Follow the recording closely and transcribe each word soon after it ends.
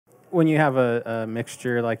When you have a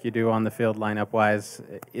mixture like you do on the field lineup-wise,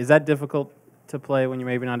 is that difficult to play when you're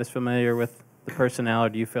maybe not as familiar with the personnel, or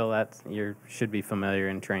do you feel that you should be familiar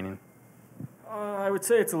in training? I would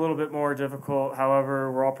say it's a little bit more difficult.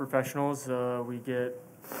 However, we're all professionals.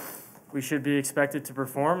 We should be expected to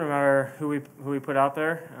perform no matter who we put out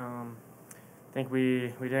there. I think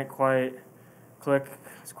we didn't quite click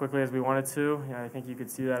as quickly as we wanted to. I think you could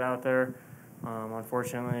see that out there.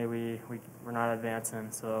 Unfortunately, we're not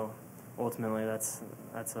advancing. So ultimately, that's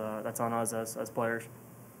on us as players.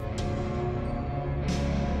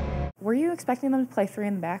 Were you expecting them to play three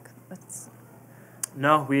in the back?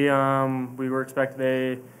 No, we were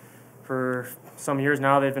expected. For some years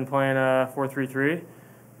now, they've been playing a 4-3-3.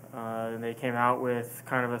 And they came out with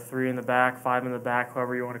kind of a 3 in the back, 5 in the back,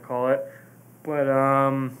 however you want to call it. But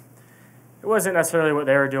it wasn't necessarily what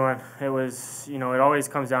they were doing. It was, it always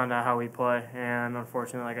comes down to how we play. And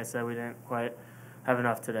unfortunately, like I said, we didn't quite have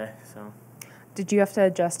enough today. So, did you have to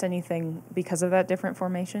adjust anything because of that different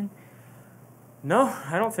formation? No,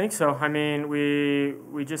 I don't think so. I mean, we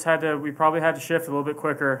probably had to shift a little bit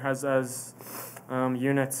quicker as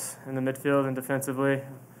units in the midfield and defensively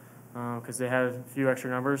because they had a few extra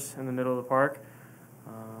numbers in the middle of the park.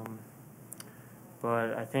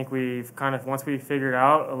 But I think we've once we figured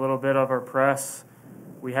out a little bit of our press,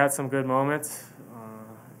 we had some good moments,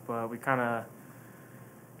 but we kind of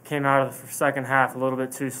came out of the second half a little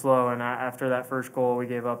bit too slow, and after that first goal we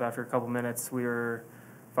gave up after a couple minutes, we were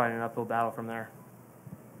fighting an uphill battle from there.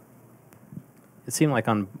 It seemed like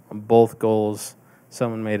on both goals,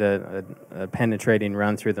 someone made a penetrating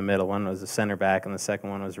run through the middle. One was the center back, and the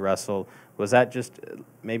second one was Russell. Was that just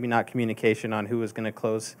maybe not communication on who was going to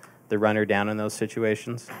close the runner down in those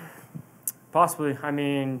situations? Possibly. I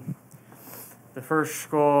mean, the first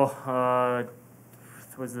goal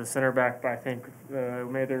was the center back, I think,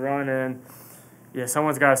 made the run, and yeah,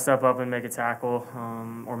 someone's got to step up and make a tackle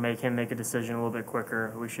or make him make a decision a little bit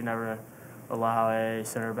quicker. We should never allow a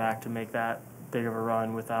center back to make that big of a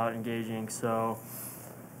run without engaging. So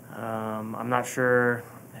I'm not sure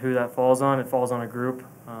who that falls on. It falls on a group,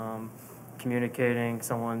 communicating,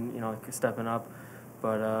 someone stepping up.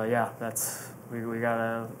 But yeah, we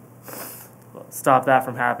gotta stop that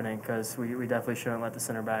from happening because we definitely shouldn't let the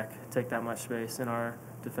center back take that much space in our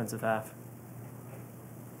defensive half.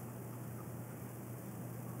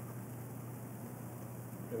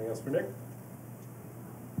 Anything else for Nick?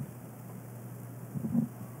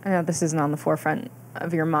 I know this isn't on the forefront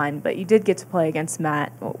of your mind, but you did get to play against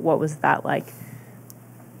Matt. What was that like?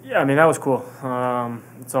 Yeah, I mean, that was cool.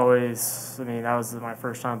 It's always, that was my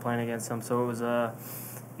first time playing against him, so it was a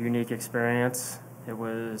unique experience. It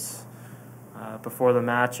was, before the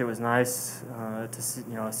match, it was nice to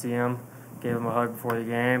see him, gave him a hug before the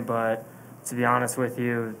game, but to be honest with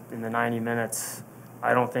you, in the 90 minutes,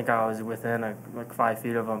 I don't think I was within 5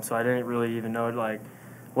 feet of him, so I didn't really even know, it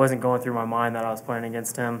wasn't going through my mind that I was playing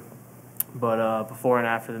against him. But before and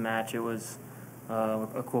after the match, it was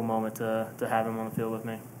a cool moment to have him on the field with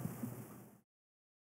me.